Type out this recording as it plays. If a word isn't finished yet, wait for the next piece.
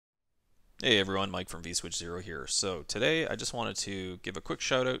Hey everyone, Mike from vSwitch0 here. So today I just wanted to give a quick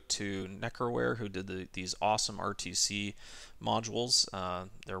shout out to Necroware who did these awesome RTC modules.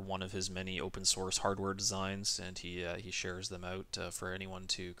 They're one of his many open source hardware designs, and he shares them out for anyone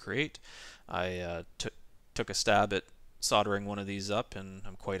to create. I took a stab at soldering one of these up, and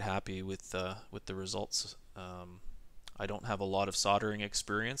I'm quite happy with the results. I don't have a lot of soldering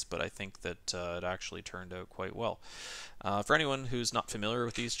experience, but I think that it actually turned out quite well. For anyone who's not familiar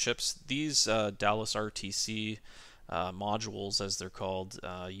with these chips, these Dallas RTC modules, as they're called,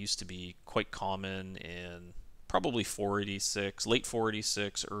 used to be quite common in probably 486, late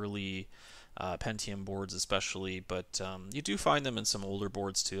 486, early Pentium boards especially, but you do find them in some older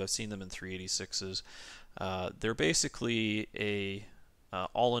boards too. I've seen them in 386s. They're basically a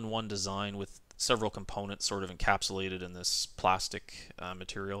all-in-one design with several components sort of encapsulated in this plastic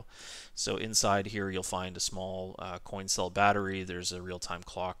material. So inside here you'll find a small coin cell battery, there's a real-time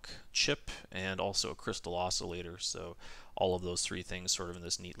clock chip, and also a crystal oscillator. So all of those three things sort of in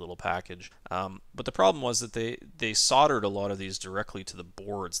this neat little package. But the problem was that they soldered a lot of these directly to the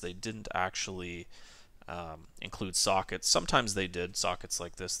boards. They didn't actually include sockets. Sometimes they did sockets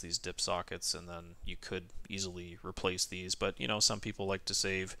like this, these dip sockets, and then you could easily replace these. But you know, some people like to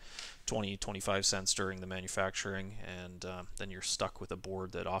save 20-25 cents during the manufacturing, and then you're stuck with a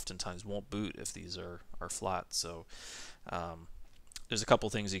board that oftentimes won't boot if these are flat. So there's a couple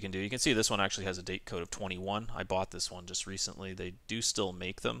things you can do. You can see this one actually has a date code of 21. I bought this one just recently. They do still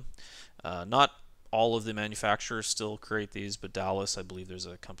make them. Not all of the manufacturers still create these, but Dallas, I believe there's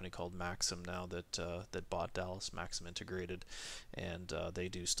a company called Maxim now that bought Dallas, Maxim Integrated, and they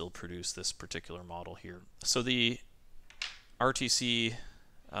do still produce this particular model here. So the RTC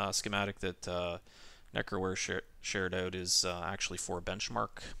schematic that Necroware shared out is actually for a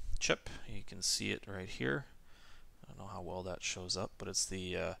benchmark chip. You can see it right here. I don't know how well that shows up, but it's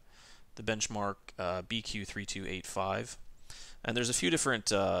the benchmark BQ3285. And there's a few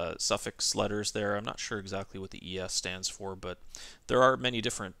different suffix letters there. I'm not sure exactly what the ES stands for, but there are many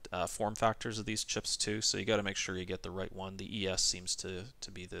different form factors of these chips too, so you got to make sure you get the right one. The ES seems to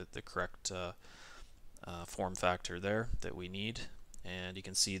be the correct form factor there that we need. And you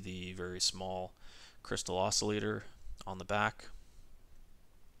can see the very small crystal oscillator on the back.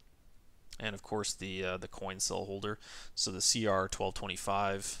 And of course the coin cell holder. So the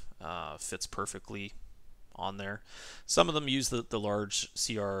CR1225 fits perfectly on there. Some of them use the large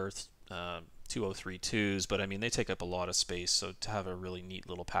CR 2032s, but I mean they take up a lot of space, so to have a really neat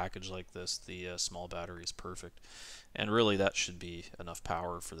little package like this, the small battery is perfect. And really that should be enough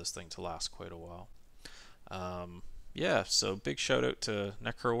power for this thing to last quite a while. Yeah, so big shout out to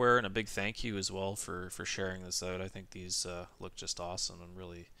Necroware, and a big thank you as well for sharing this out. I think these look just awesome. I'm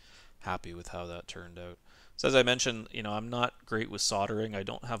really happy with how that turned out. So as I mentioned, you know, I'm not great with soldering. I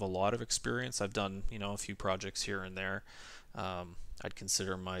don't have a lot of experience. I've done, you know, a few projects here and there. I'd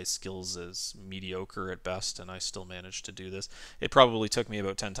consider my skills as mediocre at best, and I still managed to do this. It probably took me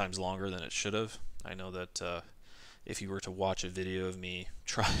about 10 times longer than it should have. I know that if you were to watch a video of me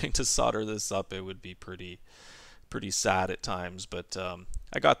trying to solder this up, it would be pretty sad at times, but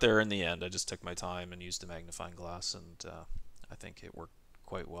I got there in the end. I just took my time and used a magnifying glass, and I think it worked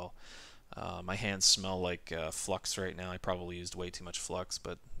quite well. My hands smell like flux right now. I probably used way too much flux,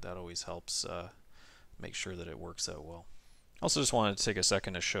 but that always helps make sure that it works out well. Also just wanted to take a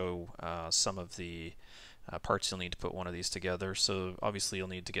second to show some of the parts you'll need to put one of these together. So obviously you'll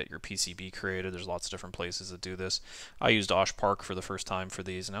need to get your PCB created. There's lots of different places that do this. I used Osh Park for the first time for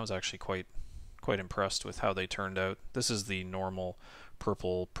these, and I was actually quite impressed with how they turned out. This is the normal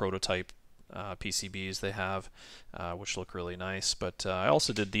purple prototype PCBs they have, which look really nice. But I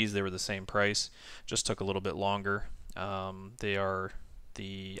also did these. They were the same price, just took a little bit longer. They are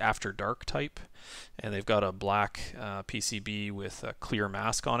the After Dark type, and they've got a black PCB with a clear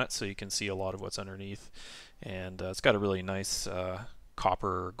mask on it, so you can see a lot of what's underneath. And it's got a really nice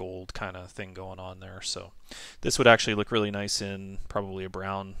copper gold kind of thing going on there. So this would actually look really nice in probably a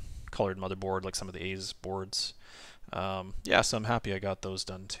brown colored motherboard like some of the A's boards. Yeah, so I'm happy I got those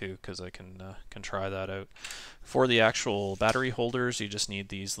done too, because I can try that out. For the actual battery holders, you just need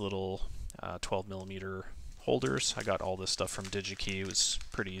these little 12mm holders. I got all this stuff from DigiKey. It was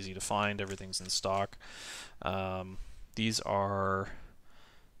pretty easy to find. Everything's in stock. These are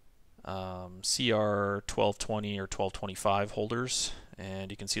CR 1220 or 1225 holders, and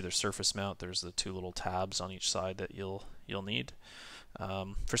you can see their surface mount. There's the two little tabs on each side that you'll need.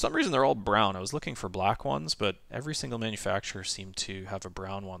 For some reason they're all brown. I was looking for black ones, but every single manufacturer seemed to have a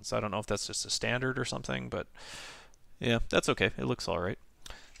brown one, so I don't know if that's just a standard or something, but yeah, that's okay. It looks alright.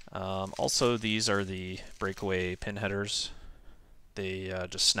 Also, these are the breakaway pin headers. They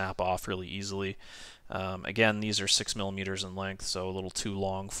just snap off really easily. Again, these are 6 millimeters in length, so a little too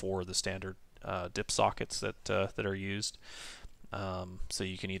long for the standard dip sockets that are used. So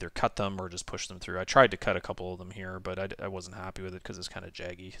you can either cut them or just push them through. I tried to cut a couple of them here, but I wasn't happy with it because it's kind of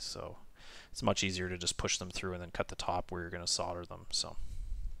jaggy. So it's much easier to just push them through and then cut the top where you're going to solder them. So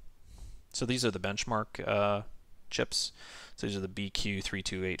these are the benchmark chips. So these are the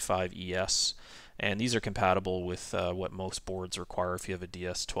BQ3285ES, and these are compatible with what most boards require. If you have a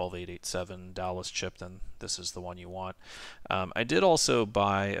DS12887 Dallas chip, then this is the one you want. I did also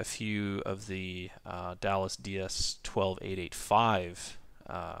buy a few of the Dallas DS12885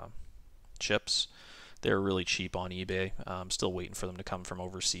 chips. They're really cheap on eBay. I'm still waiting for them to come from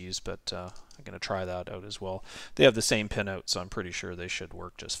overseas, but I'm going to try that out as well. They have the same pinout, so I'm pretty sure they should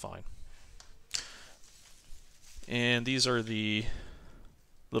work just fine. And these are the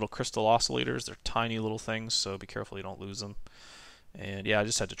little crystal oscillators. They're tiny little things, so be careful you don't lose them. And yeah, I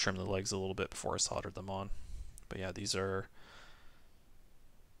just had to trim the legs a little bit before I soldered them on. But yeah, these are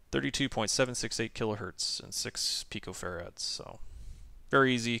 32.768 kilohertz and 6 picofarads. So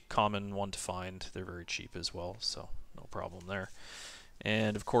very easy, common one to find. They're very cheap as well, so no problem there.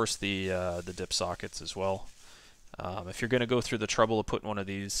 And of course the dip sockets as well. If you're going to go through the trouble of putting one of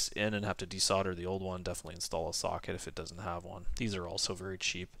these in and have to desolder the old one, definitely install a socket if it doesn't have one. These are also very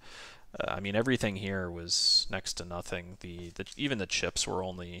cheap. I mean, everything here was next to nothing. Even the chips were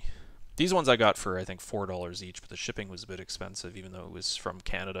only... These ones I got for, I think, $4 each, but the shipping was a bit expensive, even though it was from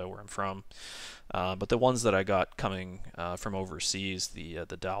Canada, where I'm from. But the ones that I got coming from overseas, the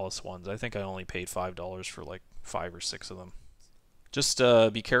Dallas ones, I think I only paid $5 for like 5 or 6 of them. Just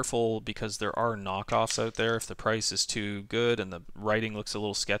be careful, because there are knockoffs out there. If the price is too good and the writing looks a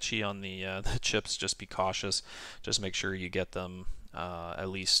little sketchy on the chips, just be cautious. Just make sure you get them at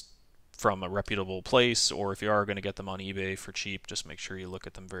least from a reputable place, or if you are going to get them on eBay for cheap, just make sure you look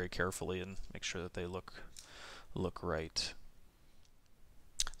at them very carefully and make sure that they look right.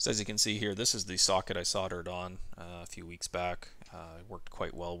 So as you can see here, this is the socket I soldered on a few weeks back. It worked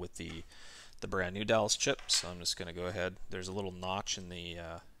quite well with the brand new Dallas chip, so I'm just going to go ahead. There's a little notch in the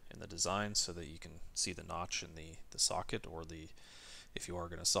design so that you can see the notch in the socket, or if you are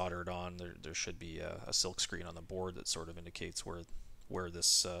going to solder it on, there should be a silk screen on the board that sort of indicates where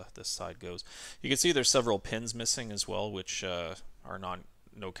this side goes. You can see there's several pins missing as well, which are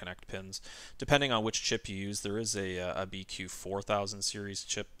no connect pins. Depending on which chip you use, there is a BQ4000 series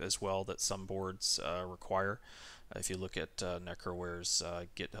chip as well that some boards require. If you look at Necroware's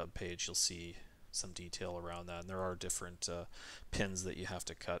GitHub page, you'll see some detail around that, and there are different pins that you have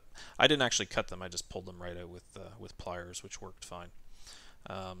to cut. I didn't actually cut them, I just pulled them right out with pliers, which worked fine.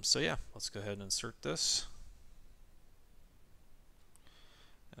 So yeah, let's go ahead and insert this.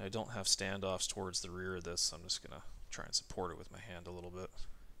 And I don't have standoffs towards the rear of this, so I'm just going to try and support it with my hand a little bit.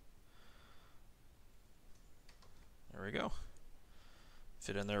 There we go.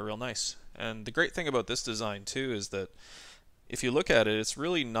 Fit in there real nice. And the great thing about this design too is that if you look at it, it's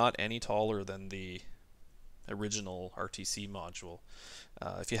really not any taller than the original RTC module.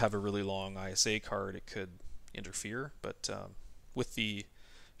 If you have a really long ISA card, it could interfere, but with the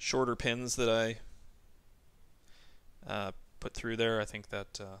shorter pins that I put through there, I think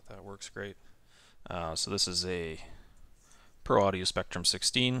that works great. So this is a Pro Audio Spectrum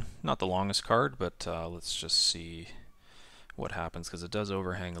 16, not the longest card, but let's just see what happens, because it does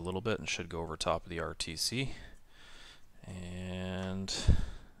overhang a little bit and should go over top of the RTC. And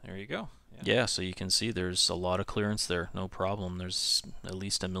there you go. Yeah, so you can see there's a lot of clearance there, no problem. There's at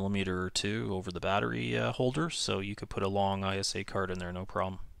least a millimeter or two over the battery holder, so you could put a long ISA card in there, no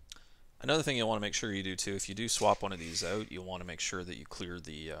problem. Another thing you'll want to make sure you do too, if you do swap one of these out, you'll want to make sure that you clear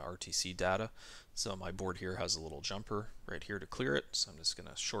the RTC data. So my board here has a little jumper right here to clear it, so I'm just going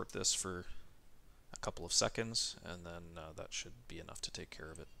to short this for a couple of seconds, and then that should be enough to take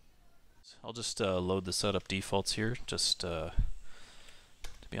care of it. I'll just load the setup defaults here, just to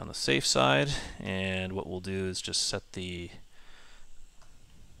be on the safe side, and what we'll do is just set the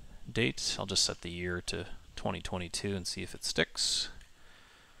date. I'll just set the year to 2022 and see if it sticks.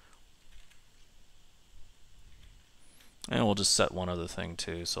 And we'll just set one other thing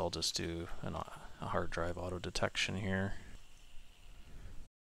too, so I'll just do a hard drive auto detection here.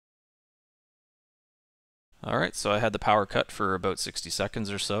 Alright, so I had the power cut for about 60 seconds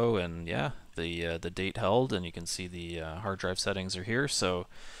or so, and yeah, the date held, and you can see the hard drive settings are here, so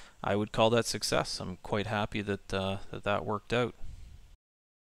I would call that success. I'm quite happy that that worked out.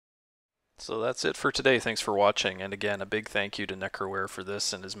 So that's it for today. Thanks for watching. And again, a big thank you to Necroware for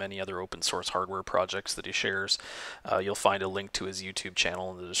this and his many other open source hardware projects that he shares. You'll find a link to his YouTube channel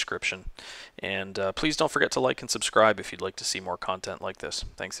in the description. And please don't forget to like and subscribe if you'd like to see more content like this.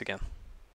 Thanks again.